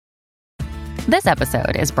This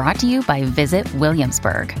episode is brought to you by Visit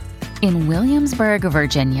Williamsburg. In Williamsburg,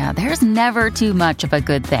 Virginia, there's never too much of a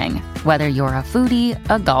good thing. Whether you're a foodie,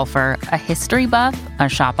 a golfer, a history buff, a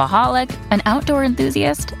shopaholic, an outdoor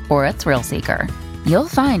enthusiast, or a thrill seeker, you'll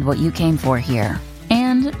find what you came for here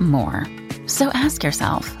and more. So ask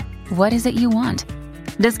yourself, what is it you want?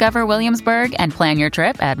 Discover Williamsburg and plan your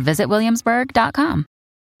trip at visitwilliamsburg.com.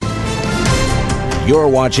 You're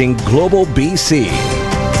watching Global BC.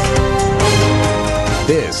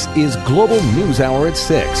 This is Global News Hour at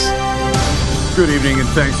 6. Good evening and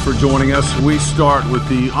thanks for joining us. We start with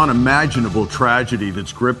the unimaginable tragedy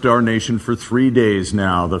that's gripped our nation for 3 days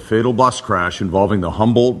now, the fatal bus crash involving the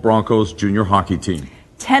Humboldt Broncos junior hockey team.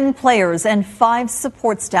 10 players and 5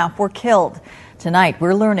 support staff were killed. Tonight,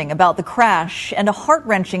 we're learning about the crash and a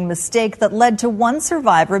heart-wrenching mistake that led to one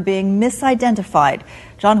survivor being misidentified.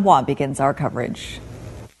 John Hua begins our coverage.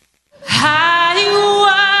 I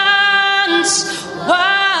once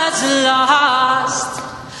was lost,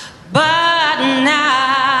 but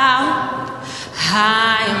now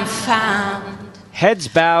I am found. Heads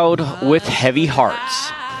bowed with heavy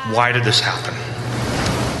hearts. Why did this happen?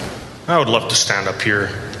 I would love to stand up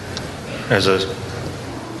here as a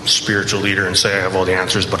spiritual leader and say I have all the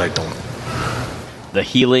answers, but I don't. The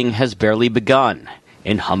healing has barely begun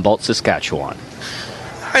in Humboldt, Saskatchewan.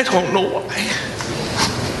 I don't know why.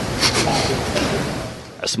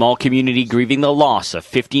 A small community grieving the loss of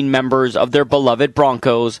 15 members of their beloved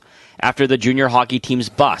Broncos after the junior hockey team's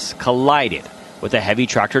bus collided with a heavy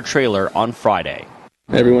tractor trailer on Friday.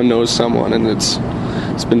 Everyone knows someone, and it's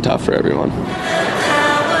been tough for everyone.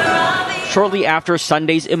 Shortly after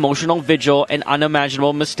Sunday's emotional vigil, an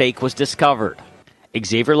unimaginable mistake was discovered.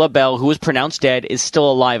 Xavier LaBelle, who was pronounced dead, is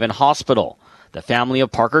still alive in hospital. The family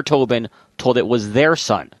of Parker Tobin told it was their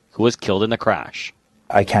son who was killed in the crash.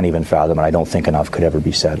 I can't even fathom, and I don't think enough could ever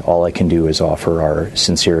be said. All I can do is offer our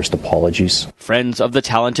sincerest apologies. Friends of the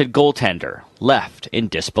talented goaltender left in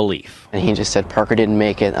disbelief. And he just said Parker didn't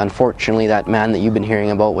make it. Unfortunately, that man that you've been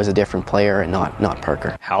hearing about was a different player and not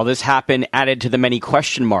Parker. How this happened added to the many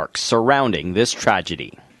question marks surrounding this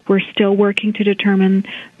tragedy. We're still working to determine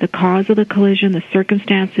the cause of the collision, the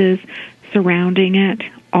circumstances surrounding it.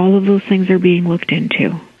 All of those things are being looked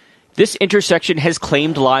into. This intersection has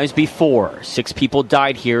claimed lives before. 6 people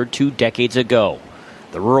died here 2 decades ago.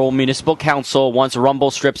 The Rural Municipal Council wants rumble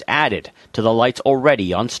strips added to the lights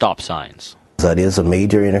already on stop signs. That is a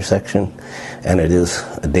major intersection, and it is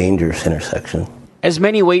a dangerous intersection. As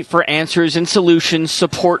many wait for answers and solutions,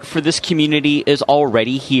 support for this community is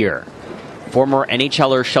already here. Former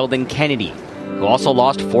NHLer Sheldon Kennedy, who also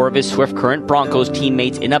lost 4 of his Swift Current Broncos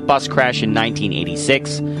teammates in a bus crash in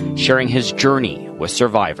 1986, sharing his journey with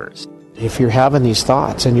survivors. If you're having these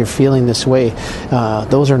thoughts and you're feeling this way,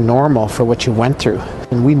 those are normal for what you went through.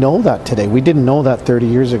 And we know that today. We didn't know that 30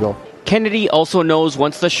 years ago. Kennedy also knows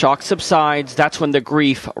once the shock subsides, that's when the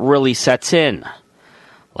grief really sets in.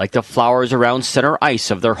 Like the flowers around center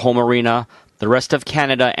ice of their home arena, the rest of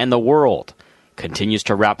Canada and the world continues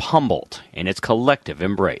to wrap Humboldt in its collective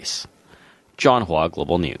embrace. John Hua,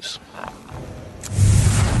 Global News.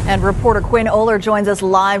 And reporter Quinn Oler joins us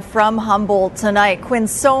live from Humboldt tonight. Quinn,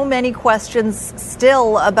 so many questions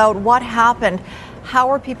still about what happened. How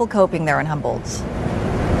are people coping there in Humboldt?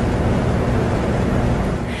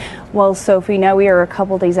 Well, Sophie, now we are a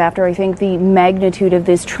couple days after. I think the magnitude of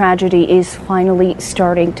this tragedy is finally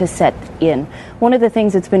starting to set in. One of the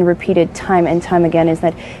things that's been repeated time and time again is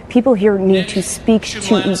that people here need to speak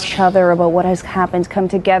to each other about what has happened, come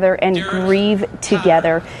together and grieve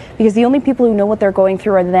together, because the only people who know what they're going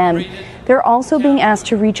through are them. They're also being asked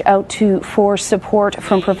to reach out for support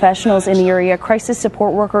from professionals in the area. Crisis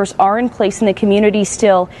support workers are in place in the community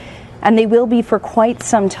still, and they will be for quite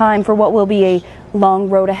some time for what will be a long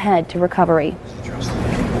road ahead to recovery.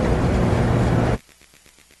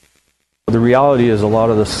 The reality is a lot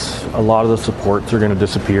of the supports are going to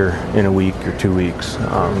disappear in a week or 2 weeks,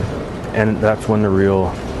 and that's when the real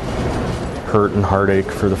hurt and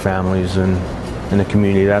heartache for the families and in the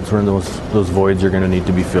community. That's when those voids are going to need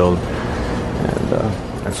to be filled,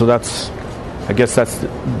 and so I guess that's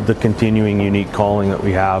the continuing unique calling that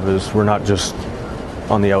we have. Is we're not just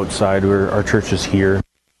on the outside. Our church is here.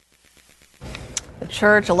 The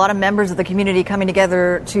church, a lot of members of the community coming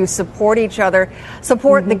together to support each other,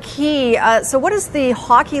 the key. So what is the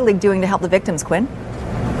Hockey League doing to help the victims, Quinn?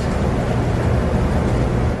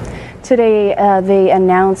 Today, they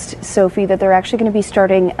announced, Sophie, that they're actually going to be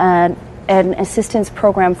starting an assistance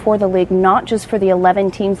program for the league, not just for the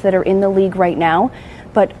 11 teams that are in the league right now,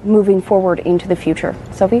 but moving forward into the future.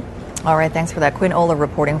 Sophie? All right, thanks for that. Quinn Oler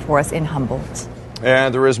reporting for us in Humboldt.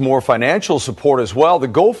 And there is more financial support as well. The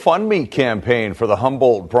GoFundMe campaign for the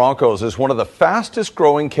Humboldt Broncos is one of the fastest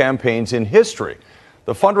growing campaigns in history.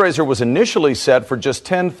 The fundraiser was initially set for just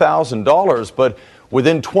 $10,000, but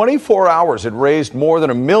within 24 hours it raised more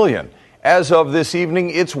than $1 million. As of this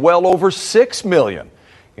evening, it's well over $6 million.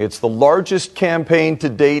 It's the largest campaign to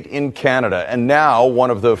date in Canada, and now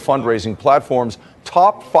one of the fundraising platform's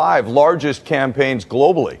top 5 largest campaigns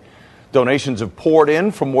globally. Donations have poured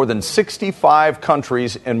in from more than 65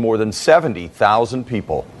 countries and more than 70,000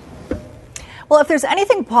 people. Well, if there's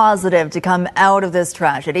anything positive to come out of this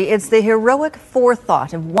tragedy, it's the heroic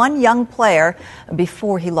forethought of one young player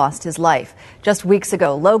before he lost his life. Just weeks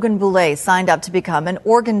ago, Logan Boulet signed up to become an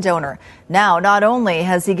organ donor. Now, not only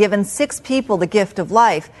has he given 6 people the gift of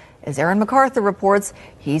life, as Aaron MacArthur reports,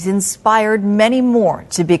 he's inspired many more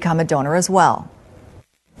to become a donor as well.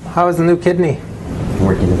 How is the new kidney?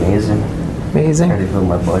 Working amazing. Amazing. I feel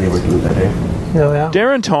my body working better. Oh, yeah.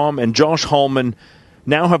 Darren Tom and Josh Hallman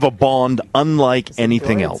now have a bond unlike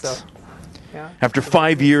anything else. After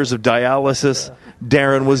 5 years of dialysis,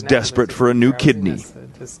 Darren was desperate for a new kidney.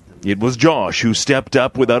 It was Josh who stepped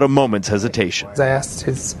up without a moment's hesitation. I asked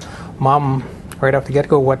his mom right off the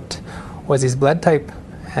get-go what was his blood type,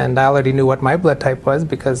 and I already knew what my blood type was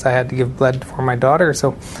because I had to give blood for my daughter.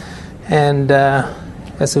 And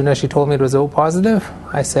as soon as she told me it was O positive,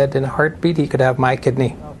 I said in a heartbeat he could have my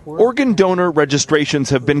kidney. Organ donor registrations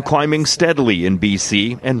have been climbing steadily in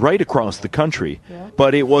BC and right across the country.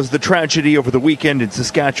 But it was the tragedy over the weekend in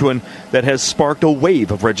Saskatchewan that has sparked a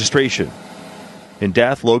wave of registration. In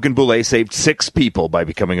death, Logan Boulet saved 6 people by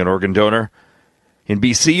becoming an organ donor. In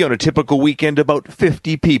BC, on a typical weekend, about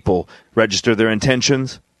 50 people register their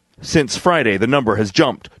intentions. Since Friday, the number has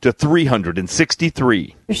jumped to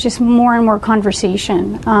 363. There's just more and more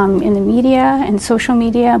conversation in the media and social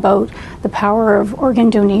media about the power of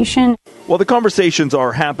organ donation. While the conversations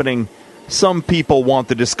are happening, some people want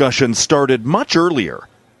the discussion started much earlier.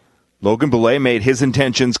 Logan Boulet made his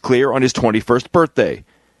intentions clear on his 21st birthday.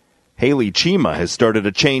 Haley Chima has started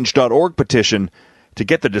a Change.org petition to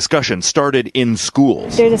get the discussion started in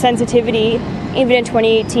schools. There's a sensitivity, even in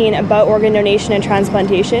 2018, about organ donation and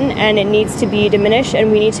transplantation, and it needs to be diminished, and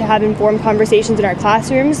we need to have informed conversations in our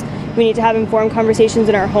classrooms. We need to have informed conversations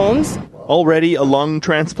in our homes. Already a lung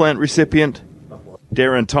transplant recipient,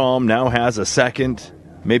 Darren Tom now has a second,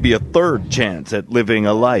 maybe a third chance at living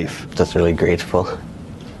a life. Just really grateful.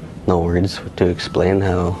 No words to explain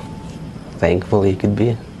how thankful he could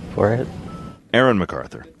be for it. Aaron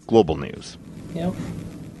MacArthur, Global News. Yep.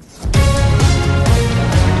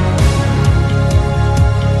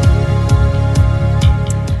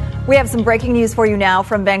 We have some breaking news for you now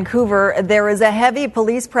from Vancouver. There is a heavy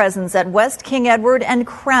police presence at West King Edward and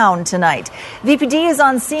Crown tonight. VPD is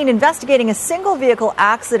on scene investigating a single vehicle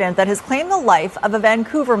accident that has claimed the life of a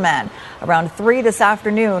Vancouver man. Around 3 this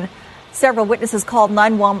afternoon, several witnesses called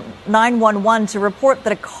 911 to report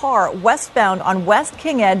that a car westbound on West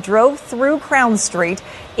King Ed drove through Crown Street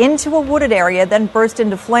into a wooded area, then burst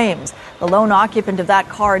into flames. The lone occupant of that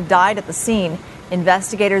car died at the scene.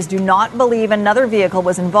 Investigators do not believe another vehicle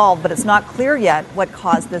was involved, but it's not clear yet what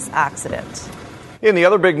caused this accident. In the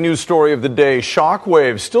other big news story of the day,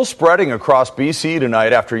 shockwaves still spreading across BC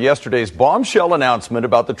tonight after yesterday's bombshell announcement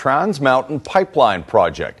about the Trans Mountain Pipeline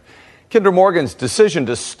project. Kinder Morgan's decision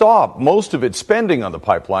to stop most of its spending on the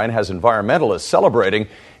pipeline has environmentalists celebrating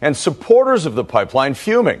and supporters of the pipeline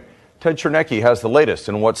fuming. Ted Chernecki has the latest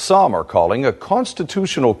in what some are calling a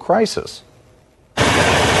constitutional crisis.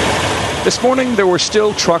 This morning, there were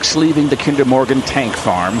still trucks leaving the Kinder Morgan tank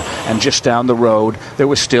farm, and just down the road, there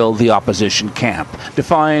was still the opposition camp,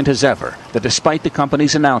 defiant as ever that despite the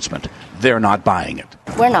company's announcement, they're not buying it.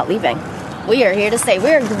 We're not leaving. We are here to stay.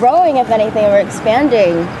 We're growing, if anything. We're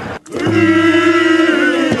expanding.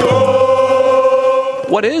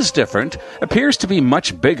 What is different appears to be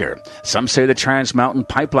much bigger. Some say the Trans Mountain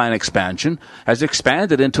Pipeline expansion has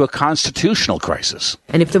expanded into a constitutional crisis.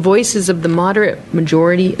 And if the voices of the moderate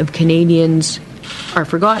majority of Canadians are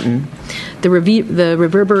forgotten, the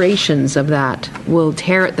reverberations of that will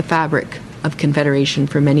tear at the fabric of Confederation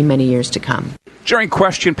for many, many years to come. During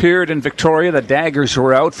question period in Victoria, the daggers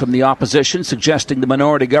were out from the opposition, suggesting the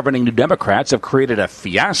minority governing New Democrats have created a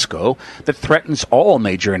fiasco that threatens all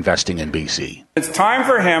major investing in BC. It's time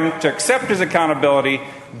for him to accept his accountability,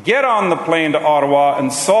 get on the plane to Ottawa,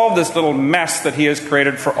 and solve this little mess that he has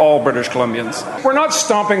created for all British Columbians. We're not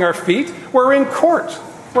stomping our feet. We're in court.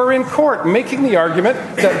 We're in court making the argument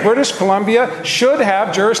that British Columbia should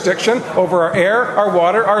have jurisdiction over our air, our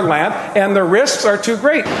water, our land, and the risks are too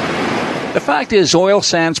great. The fact is, oil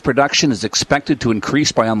sands production is expected to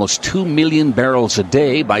increase by almost 2 million barrels a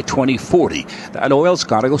day by 2040. That oil's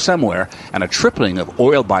got to go somewhere, and a tripling of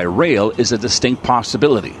oil by rail is a distinct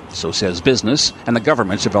possibility, so says business and the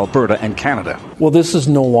governments of Alberta and Canada. Well, this is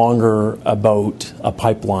no longer about a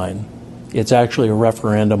pipeline. It's actually a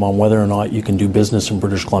referendum on whether or not you can do business in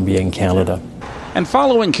British Columbia and Canada. And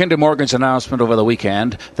following Kinder Morgan's announcement over the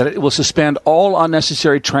weekend that it will suspend all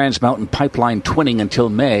unnecessary Trans Mountain pipeline twinning until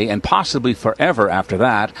May and possibly forever after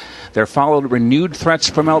that, there followed renewed threats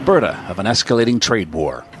from Alberta of an escalating trade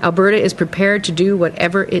war. Alberta is prepared to do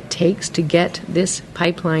whatever it takes to get this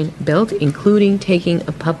pipeline built, including taking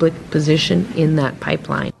a public position in that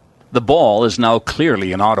pipeline. The ball is now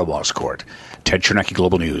clearly in Ottawa's court. Ted Chernecki,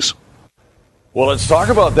 Global News. Well, let's talk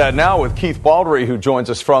about that now with Keith Baldry, who joins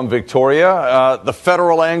us from Victoria. The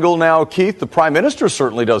federal angle now, Keith, the Prime Minister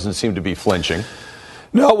certainly doesn't seem to be flinching.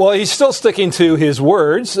 No, well, he's still sticking to his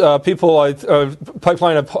words. Pipeline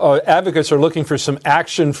advocates are looking for some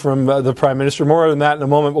action from the Prime Minister. More on that in a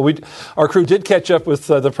moment. But our crew did catch up with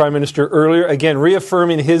the Prime Minister earlier, again,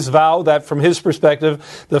 reaffirming his vow that from his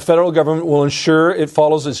perspective, the federal government will ensure it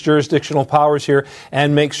follows its jurisdictional powers here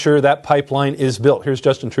and make sure that pipeline is built. Here's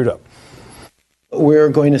Justin Trudeau. We're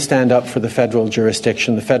going to stand up for the federal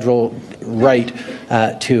jurisdiction, the federal right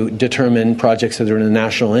to determine projects that are in the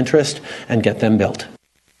national interest and get them built.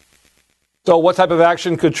 So what type of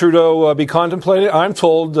action could Trudeau be contemplating? I'm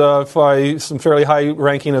told by some fairly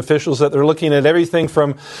high-ranking officials that they're looking at everything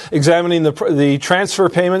from examining the transfer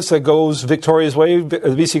payments that goes Victoria's way. The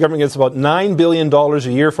BC government gets about $9 billion a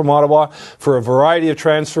year from Ottawa for a variety of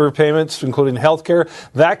transfer payments, including healthcare.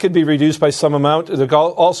 That could be reduced by some amount. They'll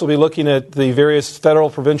also be looking at the various federal,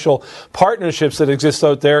 provincial partnerships that exist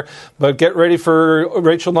out there. But get ready for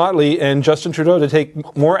Rachel Notley and Justin Trudeau to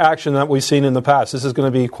take more action than we've seen in the past. This is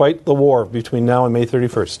going to be quite the war between now and May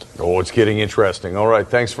 31st. Oh, it's getting interesting. All right.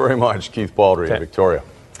 Thanks very much, Keith Baldry in Victoria.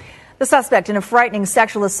 The suspect in a frightening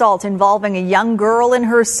sexual assault involving a young girl in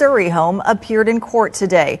her Surrey home appeared in court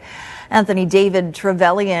today. Anthony David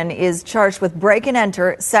Trevelyan is charged with break and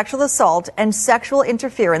enter, sexual assault, and sexual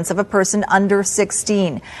interference of a person under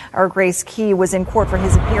 16. Our Grace Key was in court for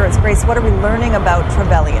his appearance. Grace, what are we learning about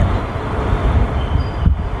Trevelyan?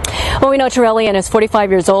 Well, we know Trevelyan is 45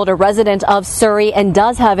 years old, a resident of Surrey, and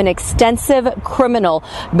does have an extensive criminal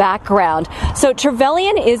background. So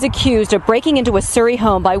Trevelyan is accused of breaking into a Surrey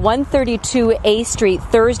home by 132 A Street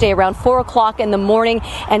Thursday around 4 o'clock in the morning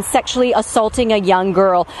and sexually assaulting a young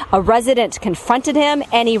girl. A resident confronted him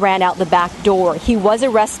and he ran out the back door. He was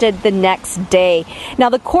arrested the next day. Now,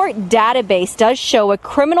 the court database does show a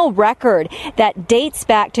criminal record that dates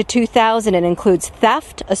back to 2000 and includes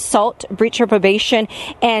theft, assault, breach of probation,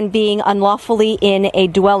 and being unlawfully in a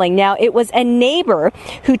dwelling. Now, it was a neighbor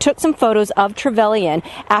who took some photos of Trevelyan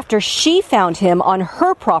after she found him on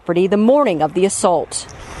her property the morning of the assault.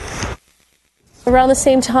 Around the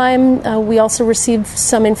same time, we also received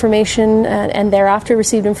some information and thereafter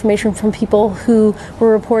received information from people who were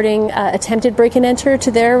reporting attempted break and enter to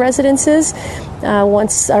their residences.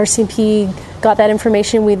 Once RCMP got that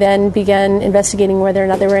information, we then began investigating whether or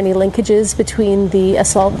not there were any linkages between the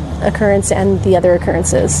assault occurrence and the other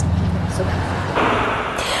occurrences.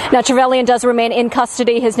 Now, Trevelyan does remain in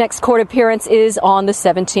custody. His next court appearance is on the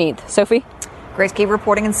 17th. Sophie? Grace Key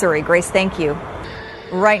reporting in Surrey. Grace, thank you.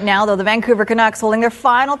 Right now, though, the Vancouver Canucks holding their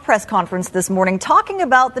final press conference this morning, talking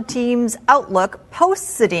about the team's outlook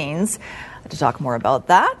post-Sedins. To talk more about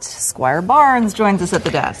that, Squire Barnes joins us at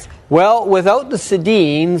the desk. Well, without the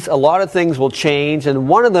Sedins, a lot of things will change, and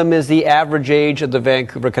one of them is the average age of the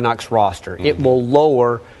Vancouver Canucks roster. It will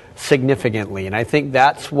lower significantly, and I think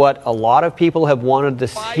that's what a lot of people have wanted to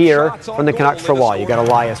hear from the Canucks for a while. You got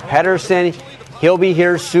Elias Pettersson. He'll be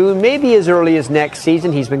here soon, maybe as early as next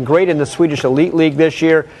season. He's been great in the Swedish Elite League this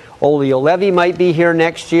year. Olli Juolevi might be here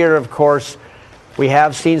next year. Of course, we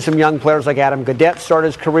have seen some young players like Adam Gaudette start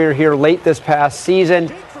his career here late this past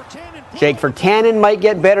season. Jake Virtanen might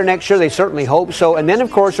get better next year. They certainly hope so. And then, of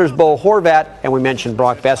course, there's Bo Horvat, and we mentioned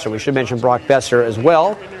Brock Boeser. We should mention Brock Boeser as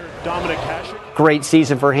well. Great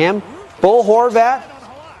season for him. Bo Horvat,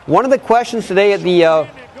 one of the questions today at the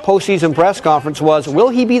postseason press conference was, will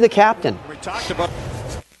he be the captain?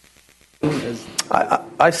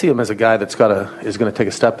 I see him as a guy that's is going to take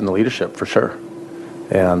a step in the leadership for sure.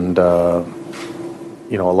 And, a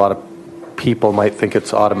lot of people might think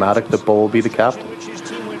it's automatic that Bo will be the captain.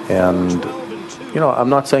 And, I'm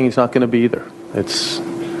not saying he's not going to be either.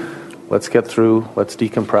 Let's get through, let's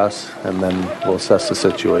decompress, and then we'll assess the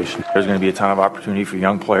situation. There's going to be a ton of opportunity for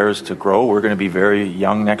young players to grow. We're going to be very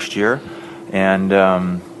young next year. And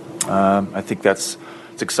I think it's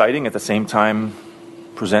exciting. At the same time,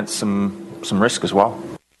 presents some risk as well.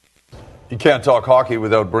 You can't talk hockey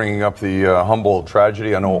without bringing up the Humboldt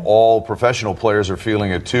tragedy. I know all professional players are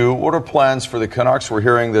feeling it too. What are plans for the Canucks? We're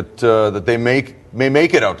hearing that they may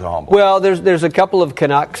make it out to Humboldt. Well, there's a couple of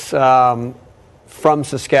Canucks from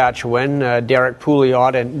Saskatchewan, Derek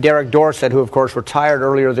Pouliot and Derek Dorsett, who of course retired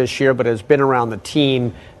earlier this year, but has been around the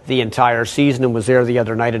team the entire season and was there the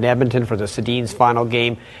other night in Edmonton for the Sedin's final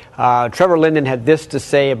game. Trevor Linden had this to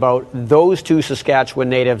say about those two Saskatchewan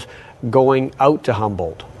natives going out to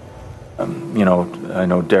Humboldt. I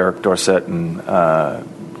know Derek Dorsett and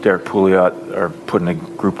Derek Pouliot are putting a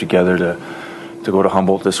group together to go to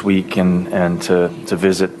Humboldt this week and to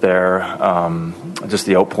visit there. Just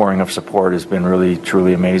the outpouring of support has been really,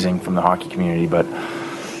 truly amazing from the hockey community. But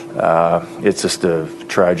it's just a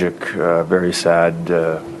tragic, very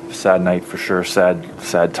sad night for sure.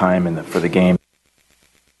 Sad time for the game.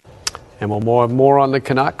 And we'll more on the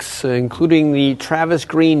Canucks, including the Travis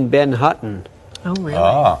Green, Ben Hutton. Oh, really?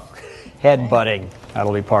 Headbutting.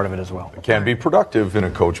 That'll be part of it as well. It can be productive in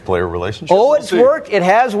a coach-player relationship. Oh, it's worked. It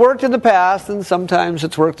has worked in the past, and sometimes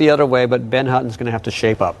it's worked the other way, but Ben Hutton's going to have to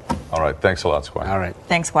shape up. All right. Thanks a lot, Squire. All right.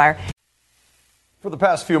 Thanks, Squire. For the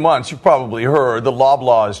past few months, you've probably heard the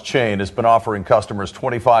Loblaws chain has been offering customers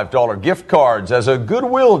 $25 gift cards as a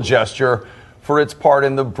goodwill gesture for its part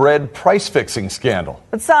in the bread price-fixing scandal.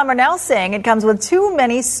 But some are now saying it comes with too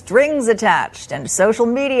many strings attached, and social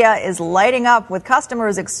media is lighting up with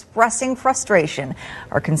customers expressing frustration.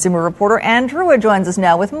 Our consumer reporter Ann Drewa joins us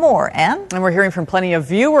now with more. Ann? And we're hearing from plenty of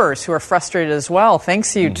viewers who are frustrated as well.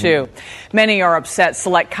 Thanks to you, too. Many are upset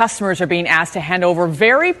select customers are being asked to hand over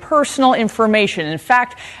very personal information. In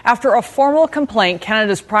fact, after a formal complaint,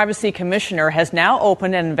 Canada's Privacy Commissioner has now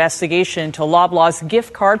opened an investigation into Loblaw's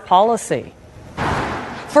gift card policy.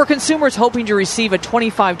 For consumers hoping to receive a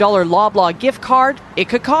 $25 Loblaw gift card, it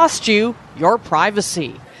could cost you your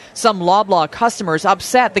privacy. Some Loblaw customers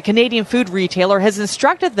upset the Canadian food retailer has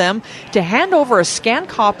instructed them to hand over a scanned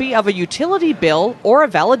copy of a utility bill or a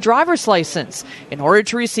valid driver's license in order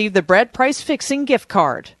to receive the bread price fixing gift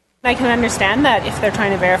card. I can understand that if they're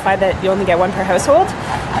trying to verify that you only get one per household,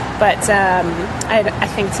 but I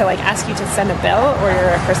think to ask you to send a bill or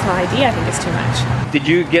your personal ID, I think is too much. Did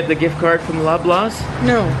you get the gift card from Loblaws?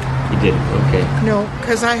 No. You didn't? Okay. No,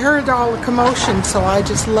 because I heard all the commotion, so I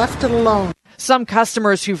just left it alone. Some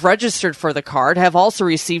customers who've registered for the card have also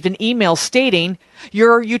received an email stating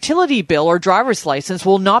your utility bill or driver's license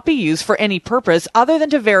will not be used for any purpose other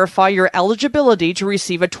than to verify your eligibility to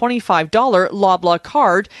receive a $25 Loblaw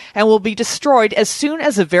card and will be destroyed as soon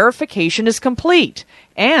as the verification is complete.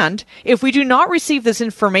 And if we do not receive this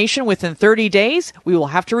information within 30 days, we will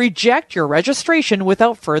have to reject your registration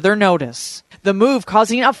without further notice. The move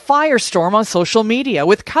causing a firestorm on social media,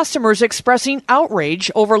 with customers expressing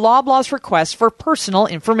outrage over Loblaw's request for personal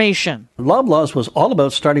information. Loblaws was all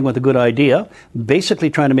about starting with a good idea,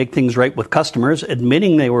 basically trying to make things right with customers,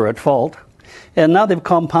 admitting they were at fault. And now they've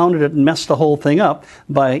compounded it and messed the whole thing up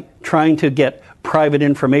by trying to get private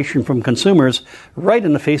information from consumers right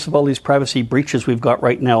in the face of all these privacy breaches we've got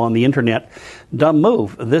right now on the internet. Dumb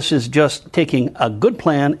move. This is just taking a good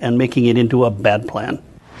plan and making it into a bad plan.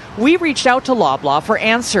 We reached out to Loblaw for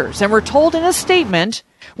answers and were told in a statement,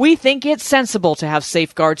 we think it's sensible to have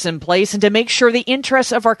safeguards in place and to make sure the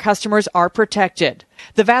interests of our customers are protected.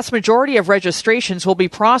 The vast majority of registrations will be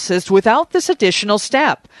processed without this additional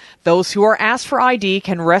step. Those who are asked for ID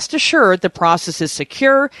can rest assured the process is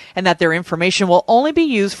secure and that their information will only be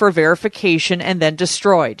used for verification and then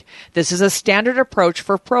destroyed. This is a standard approach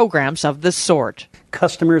for programs of this sort.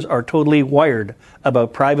 Customers are totally wired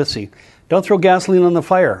about privacy. Don't throw gasoline on the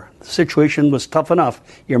fire. The situation was tough enough.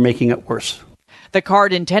 You're making it worse. The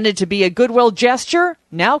card intended to be a goodwill gesture,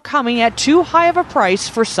 now coming at too high of a price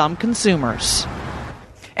for some consumers.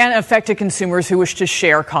 And affected consumers who wish to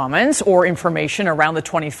share comments or information around the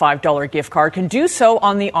 $25 gift card can do so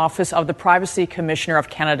on the Office of the Privacy Commissioner of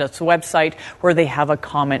Canada's website, where they have a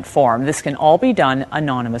comment form. This can all be done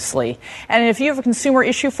anonymously. And if you have a consumer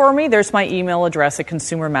issue for me, there's my email address at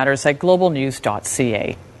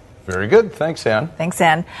consumermatters@globalnews.ca. Very good. Thanks, Ann. Thanks,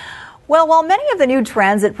 Ann. Well, while many of the new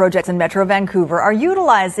transit projects in Metro Vancouver are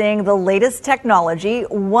utilizing the latest technology,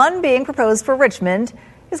 one being proposed for Richmond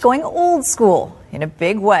is going old school in a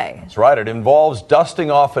big way. That's right. It involves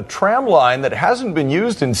dusting off a tram line that hasn't been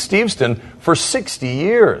used in Steveston for 60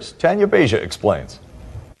 years. Tanya Beja explains.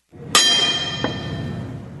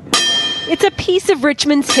 It's a piece of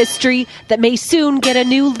Richmond's history that may soon get a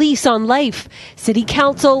new lease on life. City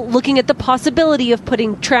Council looking at the possibility of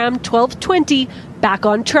putting Tram 1220 back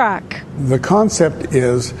on track. The concept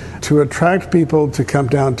is to attract people to come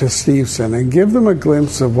down to Steveston and give them a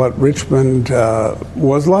glimpse of what Richmond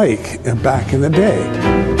was like back in the day.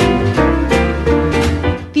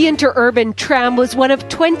 The Interurban Tram was one of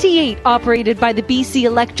 28 operated by the BC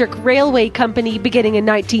Electric Railway Company beginning in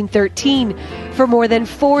 1913. For more than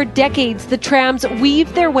 4 decades, the trams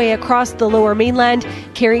weaved their way across the Lower Mainland,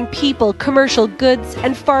 carrying people, commercial goods,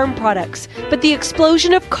 and farm products. But the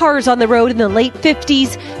explosion of cars on the road in the late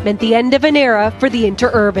 50s meant the end of an era for the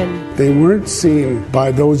Interurban. They weren't seen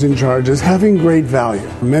by those in charge as having great value.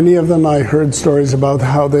 Many of them, I heard stories about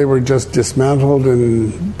how they were just dismantled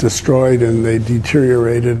and destroyed and they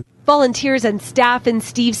deteriorated. Volunteers and staff in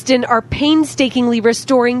Steveston are painstakingly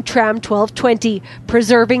restoring Tram 1220,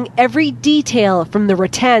 preserving every detail from the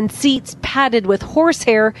rattan seats padded with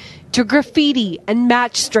horsehair to graffiti and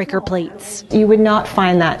match striker plates. You would not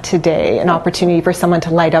find that today, an opportunity for someone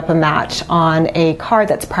to light up a match on a car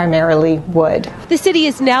that's primarily wood. The city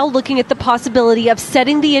is now looking at the possibility of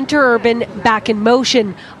setting the Interurban back in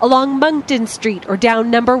motion along Moncton Street or down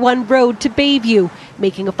Number 1 Road to Bayview,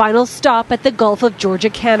 making a final stop at the Gulf of Georgia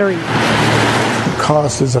Cannery.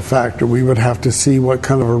 Cost is a factor. We would have to see what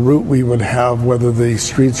kind of a route we would have, whether the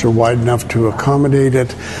streets are wide enough to accommodate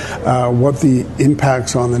it, what the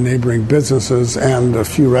impacts on the neighboring businesses and a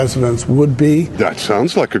few residents would be. That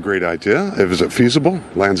sounds like a great idea. Is it feasible?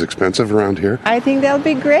 Land's expensive around here. I think that'll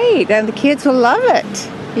be great, and the kids will love it.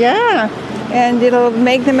 Yeah, and it'll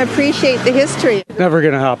make them appreciate the history. Never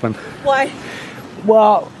going to happen. Why?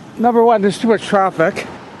 Well, number one, there's too much traffic.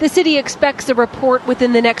 The city expects a report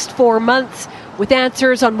within the next 4 months, with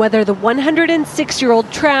answers on whether the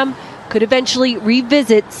 106-year-old tram could eventually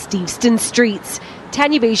revisit Steveston streets.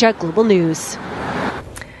 Tanya Beja, Global News.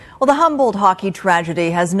 Well, the Humboldt hockey tragedy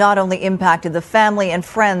has not only impacted the family and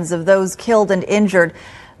friends of those killed and injured,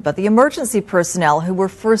 but the emergency personnel who were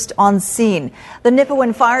first on scene. The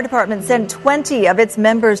Nipawin Fire Department sent 20 of its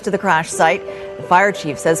members to the crash site. The fire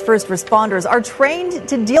chief says first responders are trained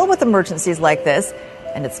to deal with emergencies like this,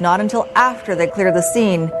 and it's not until after they clear the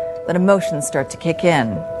scene that emotions start to kick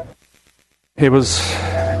in. It was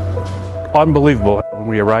unbelievable. When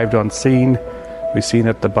we arrived on scene, we seen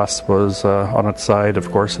it. The bus was on its side,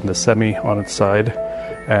 of course, and the semi on its side,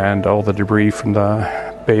 and all the debris from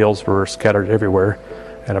the bales were scattered everywhere.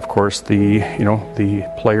 And of course, the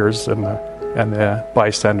players and the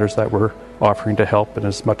bystanders that were offering to help in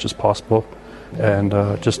as much as possible, and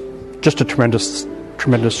just a tremendous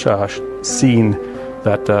scene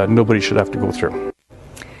that nobody should have to go through.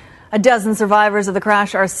 A dozen survivors of the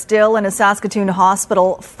crash are still in a Saskatoon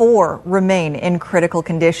hospital. 4 remain in critical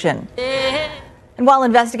condition. And while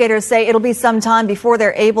investigators say it'll be some time before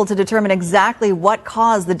they're able to determine exactly what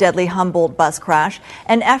caused the deadly Humboldt bus crash,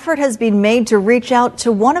 an effort has been made to reach out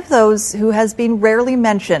to one of those who has been rarely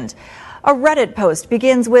mentioned. A Reddit post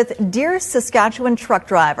begins with, "Dear Saskatchewan truck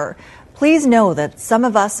driver, please know that some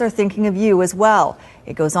of us are thinking of you as well."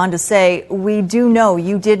 It goes on to say, "We do know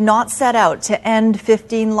you did not set out to end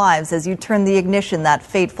 15 lives as you turned the ignition that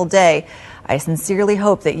fateful day. I sincerely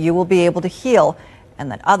hope that you will be able to heal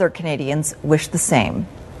and that other Canadians wish the same."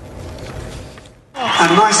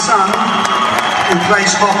 And my son, who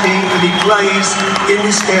plays hockey and he plays in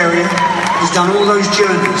this area, has done all those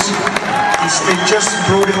journeys. It just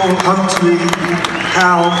brought it all home to me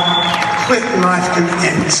how quick life can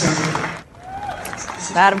end.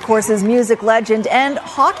 That, of course, is music legend and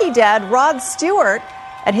hockey dad Rod Stewart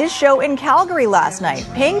at his show in Calgary last night,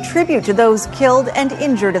 paying tribute to those killed and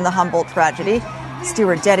injured in the Humboldt tragedy.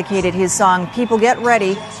 Stewart dedicated his song "People Get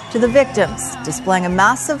Ready" to the victims, displaying a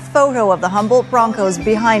massive photo of the Humboldt Broncos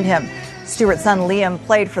behind him. Stewart's son Liam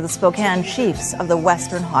played for the Spokane Chiefs of the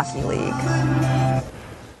Western Hockey League.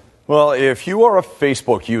 Well, if you are a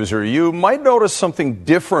Facebook user, you might notice something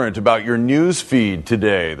different about your news feed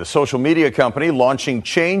today. The social media company launching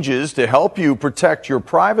changes to help you protect your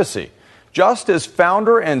privacy, just as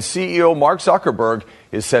founder and CEO Mark Zuckerberg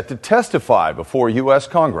is set to testify before U.S.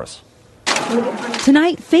 Congress.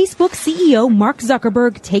 Tonight, Facebook CEO Mark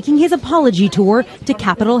Zuckerberg taking his apology tour to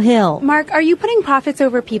Capitol Hill. Mark, are you putting profits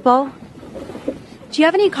over people? Do you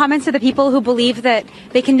have any comments to the people who believe that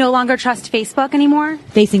they can no longer trust Facebook anymore?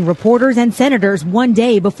 Facing reporters and senators one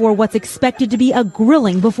day before what's expected to be a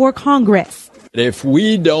grilling before Congress. If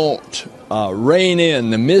we don't rein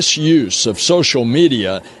in the misuse of social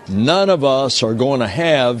media, none of us are going to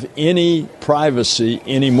have any privacy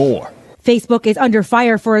anymore. Facebook is under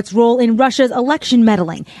fire for its role in Russia's election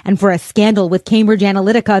meddling and for a scandal with Cambridge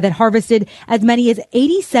Analytica that harvested as many as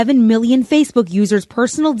 87 million Facebook users'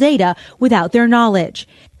 personal data without their knowledge.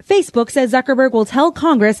 Facebook says Zuckerberg will tell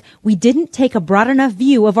Congress, "We didn't take a broad enough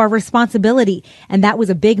view of our responsibility, and that was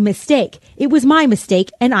a big mistake. It was my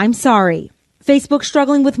mistake, and I'm sorry." Facebook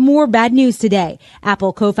struggling with more bad news today.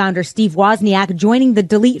 Apple co-founder Steve Wozniak joining the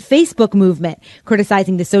Delete Facebook movement,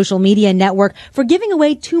 criticizing the social media network for giving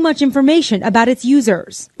away too much information about its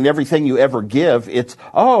users. Everything you ever give, it's,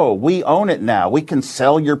 oh, we own it now. We can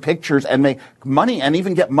sell your pictures and make money and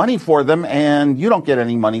even get money for them, and you don't get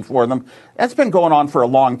any money for them. That's been going on for a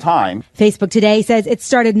long time. Facebook today says it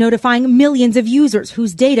started notifying millions of users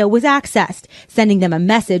whose data was accessed, sending them a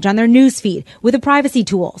message on their newsfeed with a privacy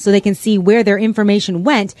tool so they can see where their information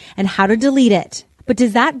went and how to delete it. But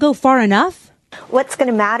does that go far enough? What's going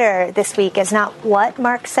to matter this week is not what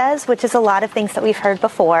Mark says, which is a lot of things that we've heard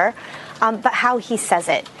before, but how he says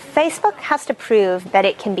it. Facebook has to prove that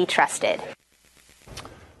it can be trusted.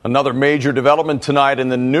 Another major development tonight in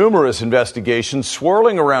the numerous investigations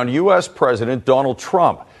swirling around U.S. President Donald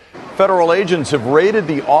Trump. Federal agents have raided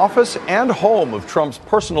the office and home of Trump's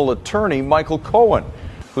personal attorney, Michael Cohen,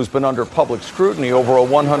 who's been under public scrutiny over a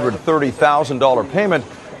 $130,000 payment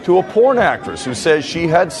to a porn actress who says she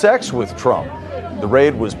had sex with Trump. The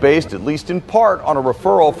raid was based, at least in part, on a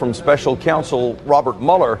referral from special counsel Robert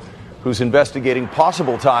Mueller, who's investigating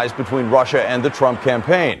possible ties between Russia and the Trump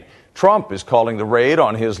campaign. Trump is calling the raid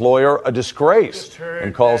on his lawyer a disgrace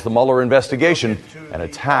and calls the Mueller investigation an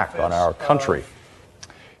attack on our country.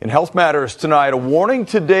 In Health Matters tonight, a warning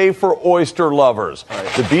today for oyster lovers.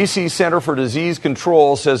 The BC Centre for Disease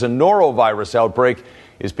Control says a norovirus outbreak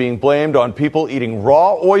is being blamed on people eating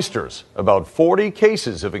raw oysters. About 40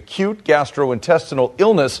 cases of acute gastrointestinal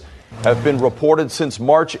illness have been reported since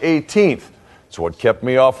March 18th. It's what kept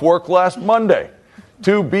me off work last Monday.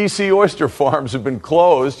 2 BC oyster farms have been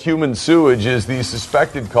closed. Human sewage is the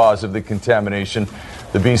suspected cause of the contamination.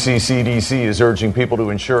 The BC CDC is urging people to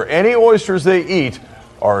ensure any oysters they eat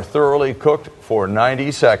are thoroughly cooked for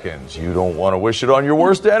 90 seconds. You don't want to wish it on your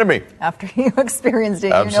worst enemy. After you experienced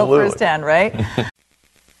it, Absolutely. You know firsthand, right?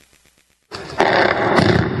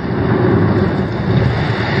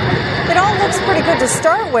 It all looks pretty good to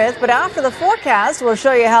start with, but after the forecast, we'll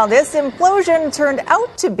show you how this implosion turned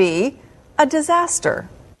out to be a disaster.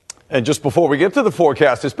 And just before we get to the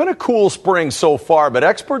forecast, it's been a cool spring so far, but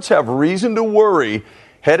experts have reason to worry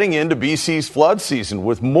heading into BC's flood season.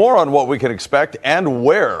 With more on what we can expect and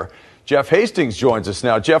where, Jeff Hastings joins us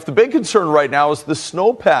now. Jeff, the big concern right now is the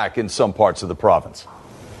snowpack in some parts of the province.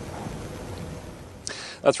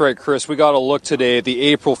 That's right, Chris. We got a look today at the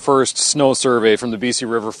April 1st snow survey from the BC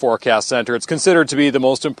River Forecast Centre. It's considered to be the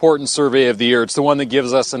most important survey of the year. It's the one that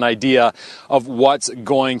gives us an idea of what's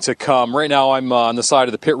going to come. Right now, I'm on the side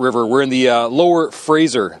of the Pitt River. We're in the lower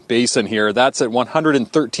Fraser Basin here. That's at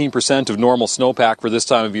 113% of normal snowpack for this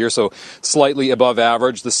time of year, so slightly above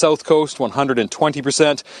average. The South Coast,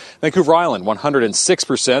 120%. Vancouver Island,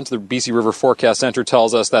 106%. The BC River Forecast Centre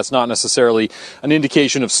tells us that's not necessarily an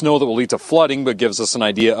indication of snow that will lead to flooding, but gives us an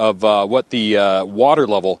idea of what the water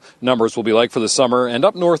level numbers will be like for the summer. And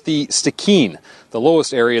up north, the Stikine, the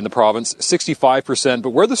lowest area in the province, 65%. But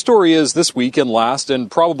where the story is this week and last,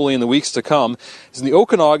 and probably in the weeks to come, is in the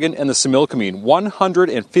Okanagan and the Similkameen.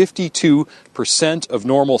 152% of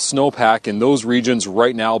normal snowpack in those regions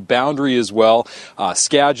right now. Boundary as well,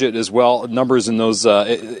 Skagit as well, numbers in those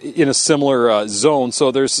in a similar zone.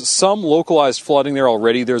 So there's some localized flooding there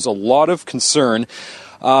already. There's a lot of concern.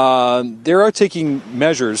 They are taking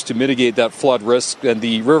measures to mitigate that flood risk, and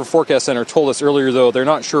the River Forecast Centre told us earlier, though, they're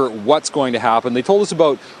not sure what's going to happen. They told us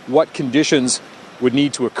about what conditions would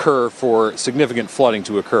need to occur for significant flooding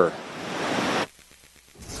to occur.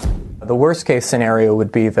 The worst case scenario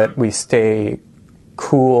would be that we stay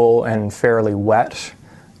cool and fairly wet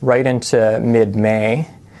right into mid-May,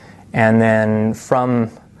 and then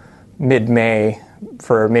from mid-May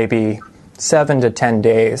for maybe 7 to 10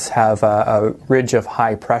 days have a ridge of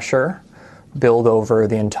high pressure build over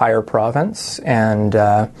the entire province and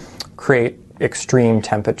create extreme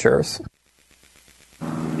temperatures.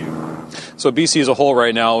 So BC as a whole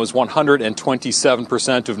right now is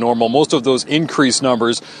 127% of normal. Most of those increased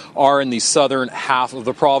numbers are in the southern half of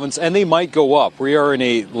the province, and they might go up. We are in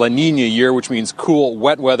a La Nina year, which means cool,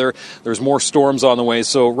 wet weather. There's more storms on the way.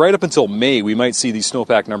 So right up until May, we might see these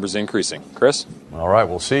snowpack numbers increasing. Chris? All right,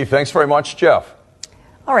 we'll see. Thanks very much, Jeff.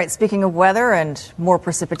 All right, speaking of weather and more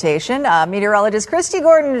precipitation, meteorologist Christy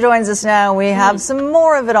Gordon joins us now. We have some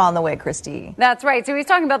more of it on the way, Christy. That's right. So he's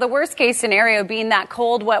talking about the worst case scenario being that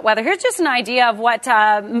cold, wet weather. Here's just an idea of what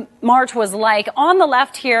March was like. On the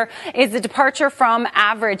left here is the departure from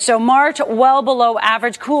average. So March, well below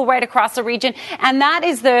average, cool right across the region. And that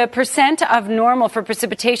is the percent of normal for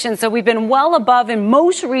precipitation. So we've been well above in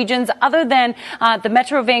most regions other than the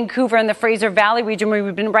Metro Vancouver and the Fraser Valley region where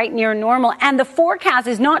we've been right near normal. And the forecast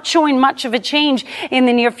is not showing much of a change in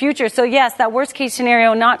the near future. So yes, that worst case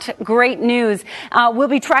scenario, not great news. We'll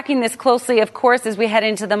be tracking this closely, of course, as we head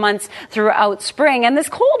into the months throughout spring. And this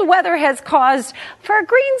cold weather has caused for a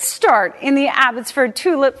green start in the Abbotsford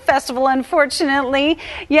Tulip Festival, unfortunately.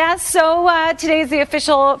 Yes, so today is the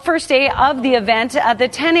official first day of the event. The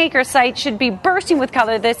 10-acre site should be bursting with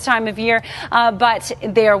color this time of year, but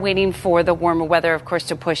they are waiting for the warmer weather, of course,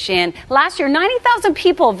 to push in. Last year, 90,000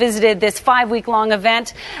 people visited this 5-week-long event.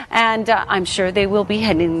 And I'm sure they will be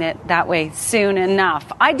heading it that way soon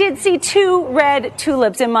enough. I did see 2 red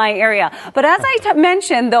tulips in my area. But as I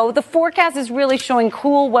mentioned, though, the forecast is really showing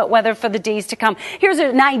cool, wet weather for the days to come. Here's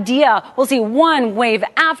an idea. We'll see one wave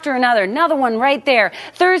after another one right there.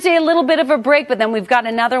 Thursday, a little bit of a break, but then we've got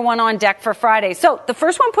another one on deck for Friday. So the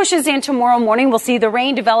first one pushes in tomorrow morning. We'll see the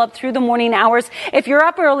rain develop through the morning hours. If you're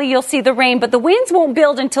up early, you'll see the rain, but the winds won't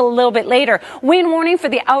build until a little bit later. Wind warning for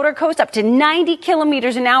the outer coast up to 90 kilometers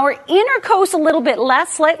an hour. Inner coast a little bit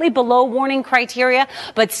less, slightly below warning criteria,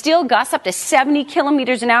 but still gusts up to 70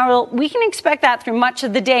 kilometers an hour. We can expect that through much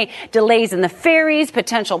of the day. Delays in the ferries,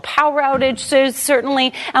 potential power outages,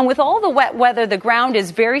 certainly. And with all the wet weather, the ground is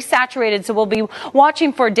very saturated, so we'll be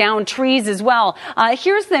watching for downed trees as well.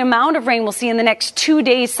 Here's the amount of rain we'll see in the next 2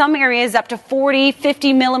 days. Some areas up to 40,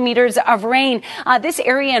 50 millimeters of rain. This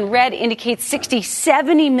area in red indicates 60,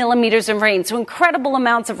 70 millimeters of rain. So incredible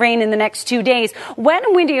amounts of rain in the next 2 days. Wet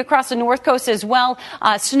and windy across the north coast as well.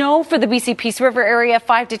 Snow for the BC Peace River area,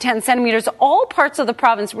 5 to 10 centimeters. All parts of the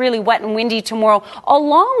province really wet and windy tomorrow,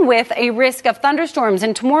 along with a risk of thunderstorms.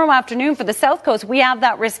 And tomorrow afternoon for the south coast, we have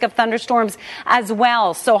that risk of thunderstorms as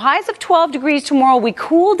well. So highs of 12 degrees tomorrow. We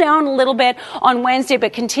cool down a little bit on Wednesday,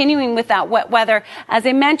 but continuing with that wet weather. As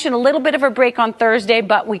I mentioned, a little bit of a break on Thursday,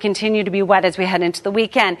 but we continue to be wet as we head into the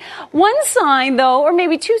weekend. One sign, though, or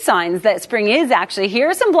maybe 2 signs that spring is actually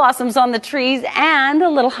here. Some blossoms on the trees and the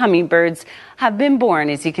little hummingbirds have been born.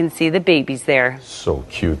 As you can see, the babies there. So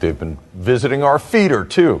cute. They've been visiting our feeder,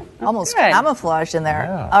 too. Almost camouflaged in there.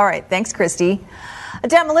 Yeah. All right. Thanks, Christy. A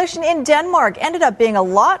demolition in Denmark ended up being a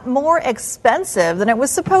lot more expensive than it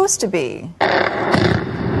was supposed to be.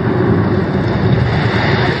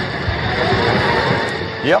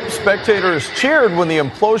 Yep, spectators cheered when the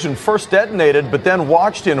implosion first detonated, but then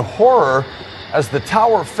watched in horror as the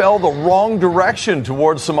tower fell the wrong direction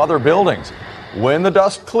towards some other buildings. When the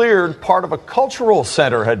dust cleared, part of a cultural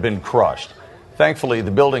center had been crushed. Thankfully,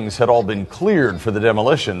 the buildings had all been cleared for the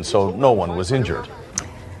demolition, so no one was injured.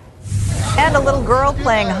 And a little girl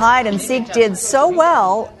playing hide and seek did so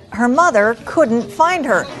well, her mother couldn't find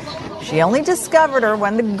her. She only discovered her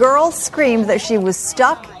when the girl screamed that she was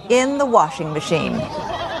stuck in the washing machine.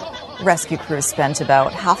 Rescue crews spent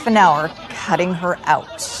about half an hour cutting her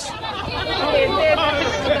out.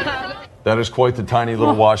 That is quite the tiny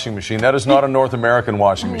little washing machine. That is not a North American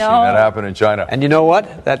washing machine. No. That happened in China. And you know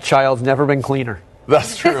what? That child's never been cleaner.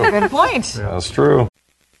 That's true. Good point. Yeah, that's true.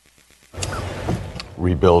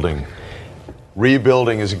 Rebuilding.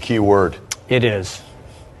 Rebuilding is a key word. It is.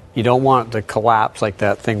 You don't want it to collapse like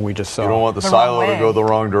that thing we just saw. You don't want the silo to go the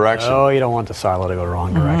wrong direction. No, you don't want the silo to go the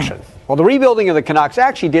wrong direction. Well, the rebuilding of the Canucks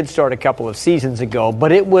actually did start a couple of seasons ago,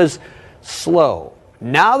 but it was slow.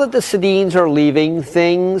 Now that the Sedins are leaving,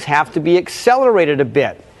 things have to be accelerated a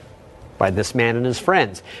bit by this man and his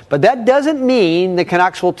friends. But that doesn't mean the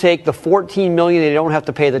Canucks will take the $14 million they don't have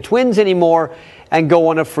to pay the Twins anymore and go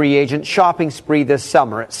on a free agent shopping spree this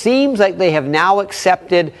summer. It seems like they have now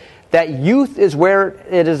accepted that youth is where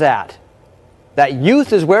it is at. That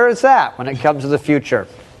youth is where it's at when it comes to the future.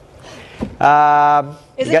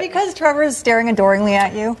 Is it because Trevor is staring adoringly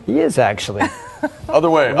at you? He is, actually. Other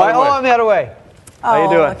way. I'm the other way. How you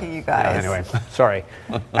doing? Look at you guys. Anyway, sorry.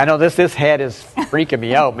 I know this head is freaking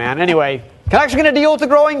me out, man. Anyway, Canucks are going to deal with the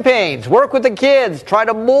growing pains, work with the kids, try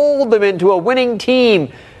to mold them into a winning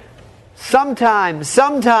team sometime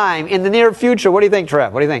in the near future. What do you think,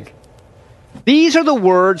 Trev? What do you think? These are the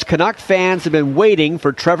words Canuck fans have been waiting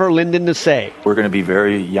for Trevor Linden to say. We're going to be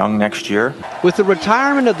very young next year. With the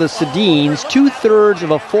retirement of the Sedins, 2/3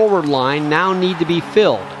 of a forward line now need to be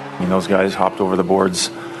filled. I mean, those guys hopped over the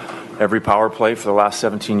boards every power play for the last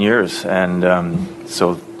 17 years. And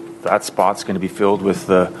so that spot's going to be filled with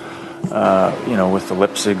the with the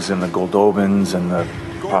Leipzigs and the Goldobens and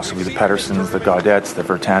possibly the Pedersens, the Gaudettes, the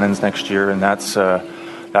Virtanens next year, and that's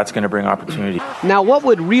going to bring opportunity. Now, what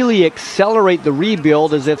would really accelerate the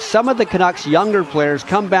rebuild is if some of the Canucks' younger players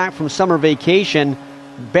come back from summer vacation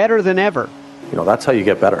better than ever. That's how you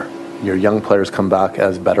get better. Your young players come back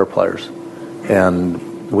as better players.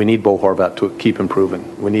 And we need Bo Horvat to keep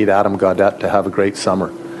improving. We need Adam Gaudette to have a great summer.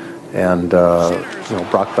 And,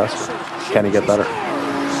 Brock Boeser. Can he get better?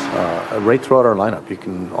 Right throughout our lineup, you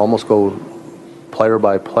can almost go player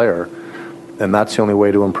by player, and that's the only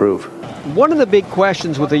way to improve. One of the big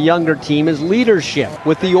questions with the younger team is leadership.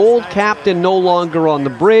 With the old captain no longer on the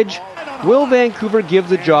bridge, will Vancouver give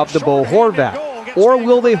the job to Bo Horvat? Or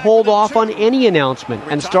will they hold off on any announcement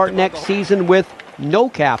and start next season with no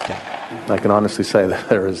captain? I can honestly say that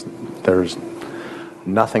there's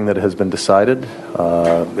nothing that has been decided.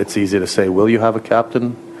 It's easy to say, will you have a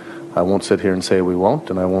captain? I won't sit here and say we won't,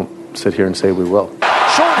 and I won't sit here and say we will.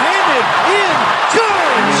 Short-handed,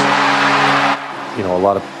 in, A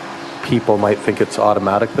lot of people might think it's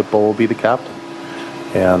automatic that Bo will be the captain.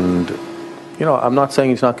 And, I'm not saying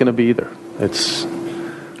he's not going to be either. It's,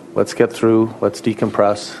 let's get through, let's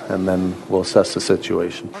decompress, and then we'll assess the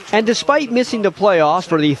situation. And despite missing the playoffs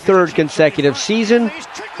for the third consecutive season,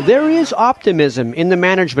 there is optimism in the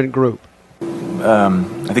management group.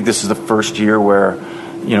 I think this is the first year where,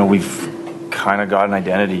 we've kind of got an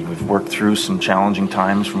identity. We've worked through some challenging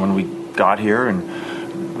times from when we got here,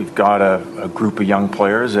 and we've got a group of young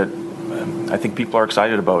players that I think people are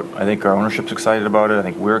excited about. I think our ownership's excited about it. I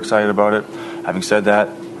think we're excited about it. Having said that,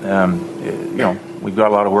 we've got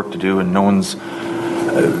a lot of work to do, and no one's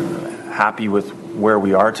happy with where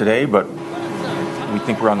we are today, but we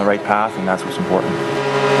think we're on the right path, and that's what's important.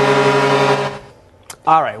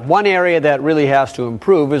 All right, one area that really has to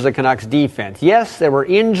improve is the Canucks' defense. Yes, there were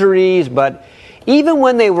injuries, but even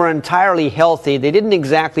when they were entirely healthy, they didn't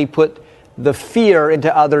exactly put the fear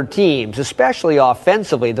into other teams, especially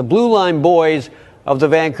offensively. The blue line boys of the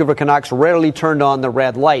Vancouver Canucks rarely turned on the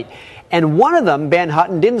red light. And one of them, Ben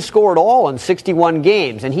Hutton, didn't score at all in 61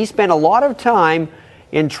 games, and he spent a lot of time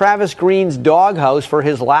in Travis Green's doghouse for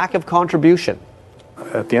his lack of contribution.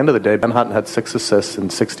 At the end of the day, Ben Hutton had 6 assists in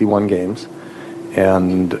 61 games.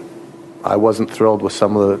 And I wasn't thrilled with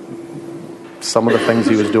some of the things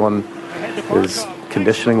he was doing. His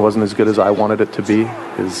conditioning wasn't as good as I wanted it to be.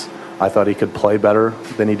 I thought he could play better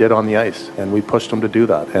than he did on the ice, and we pushed him to do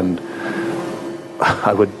that. And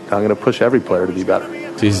I'm going to push every player to be better.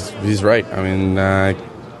 He's right. I mean,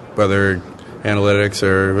 whether analytics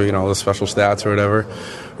or the special stats or whatever,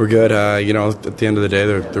 we're good. At the end of the day,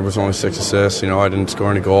 there was only 6 assists. I didn't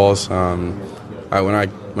score any goals.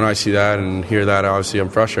 When I see that and hear that, obviously I'm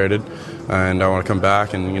frustrated, and I want to come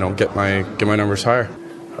back and get my numbers higher.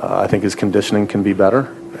 I think his conditioning can be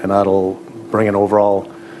better, and that'll bring an overall.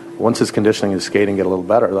 Once his conditioning and skating get a little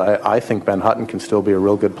better, I think Ben Hutton can still be a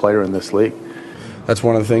real good player in this league. That's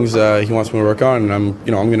one of the things he wants me to work on, and I'm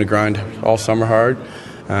going to grind all summer hard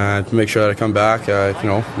to make sure that I come back.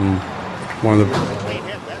 I'm one of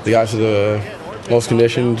the guys with the most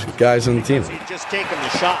conditioned guys on the team. Just taking the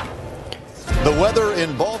shot. The weather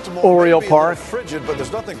in Baltimore, Oriole Park, frigid, but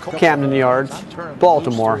there's nothing cold. Camden Yards,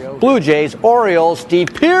 Baltimore, Blue Jays, Orioles, Steve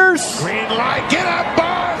Pearce. Green light, get up,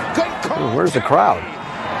 Bob. Good call. Where's the crowd?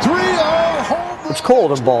 3-0 home. It's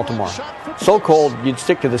cold in Baltimore. So cold you'd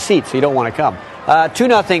stick to the seats, so you don't want to come.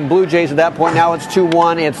 2-0 Blue Jays at that point. Now it's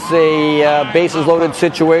 2-1. It's a bases loaded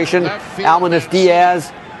situation. Almanis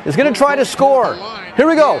Diaz is going to try to score. Here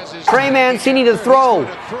we go. Trey Mancini to throw.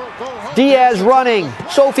 Diaz running.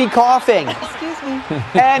 Sophie coughing. Excuse me.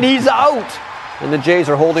 And he's out. And the Jays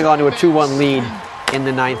are holding on to a 2-1 lead in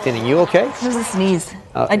the 9th inning. You okay? There's a sneeze.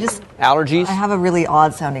 Allergies? I have a really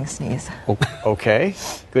odd sounding sneeze. Okay.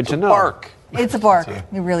 Good to know. Bark. It's a bark. It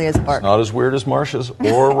really is a bark. It's not as weird as Marcia's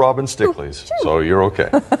or Robin Stickley's, so you're okay.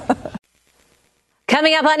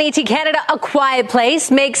 Coming up on ET Canada, A Quiet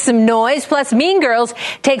Place makes some noise, plus Mean Girls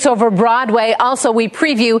takes over Broadway. Also, we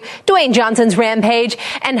preview Dwayne Johnson's Rampage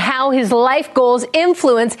and how his life goals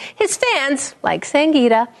influence his fans like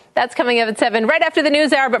Sangeeta. That's coming up at 7, right after the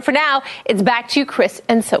news hour. But for now, it's back to you, Chris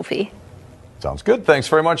and Sophie. Sounds good. Thanks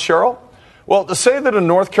very much, Cheryl. Well, to say that a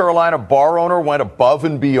North Carolina bar owner went above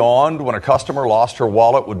and beyond when a customer lost her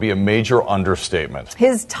wallet would be a major understatement.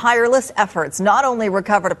 His tireless efforts not only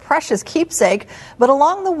recovered a precious keepsake, but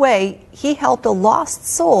along the way, he helped a lost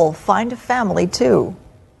soul find a family, too.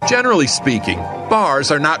 Generally speaking,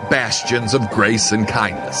 bars are not bastions of grace and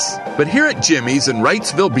kindness. But here at Jimmy's in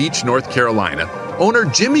Wrightsville Beach, North Carolina, owner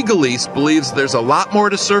Jimmy Galeese believes there's a lot more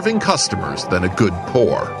to serving customers than a good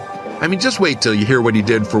pour. I mean, just wait till you hear what he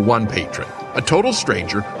did for one patron. a total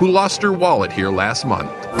stranger who lost her wallet here last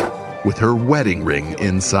month with her wedding ring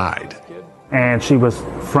inside. And she was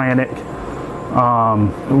frantic,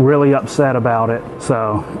 really upset about it,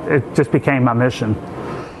 so it just became my mission.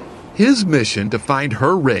 His mission to find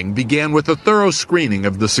her ring began with a thorough screening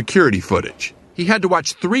of the security footage. He had to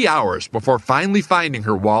watch 3 hours before finally finding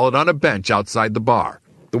her wallet on a bench outside the bar,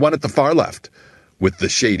 the one at the far left, with the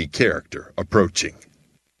shady character approaching.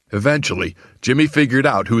 Eventually, Jimmy figured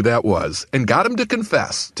out who that was and got him to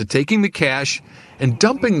confess to taking the cash and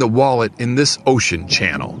dumping the wallet in this ocean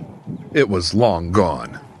channel. It was long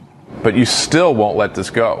gone. But you still won't let this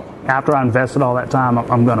go. After I invested all that time,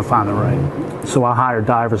 I'm going to find the ring. So I hired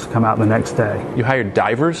divers to come out the next day. You hired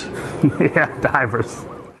divers? Yeah, divers.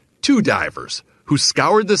 2 divers who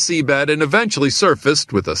scoured the seabed and eventually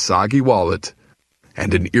surfaced with a soggy wallet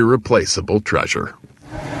and an irreplaceable treasure.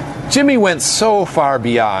 Jimmy went so far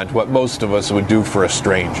beyond what most of us would do for a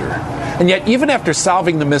stranger. And yet, even after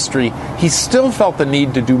solving the mystery, he still felt the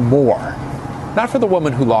need to do more. Not for the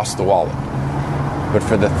woman who lost the wallet, but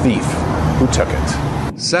for the thief who took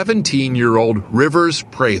it. 17-year-old Rivers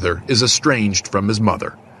Prather is estranged from his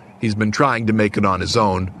mother. He's been trying to make it on his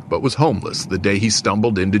own, but was homeless the day he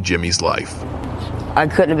stumbled into Jimmy's life. I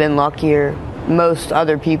couldn't have been luckier. Most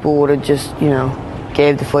other people would have just,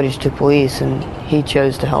 gave the footage to police, and he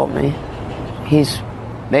chose to help me. He's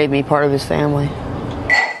made me part of his family.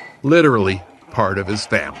 Literally part of his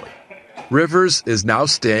family. Rivers is now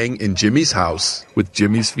staying in Jimmy's house with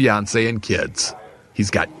Jimmy's fiancée and kids. He's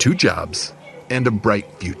got 2 jobs and a bright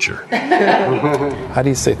future. How do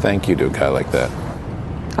you say thank you to a guy like that?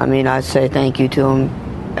 I say thank you to him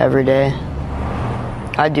every day.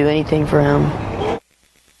 I'd do anything for him.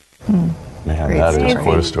 Man, that is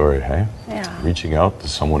quite a story, hey? Yeah. Reaching out to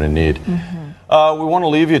someone in need. We want to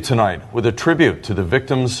leave you tonight with a tribute to the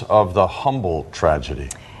victims of the Humboldt tragedy.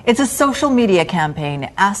 It's a social media campaign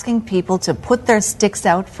asking people to put their sticks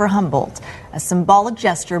out for Humboldt, a symbolic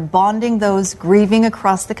gesture bonding those grieving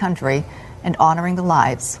across the country and honoring the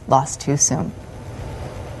lives lost too soon.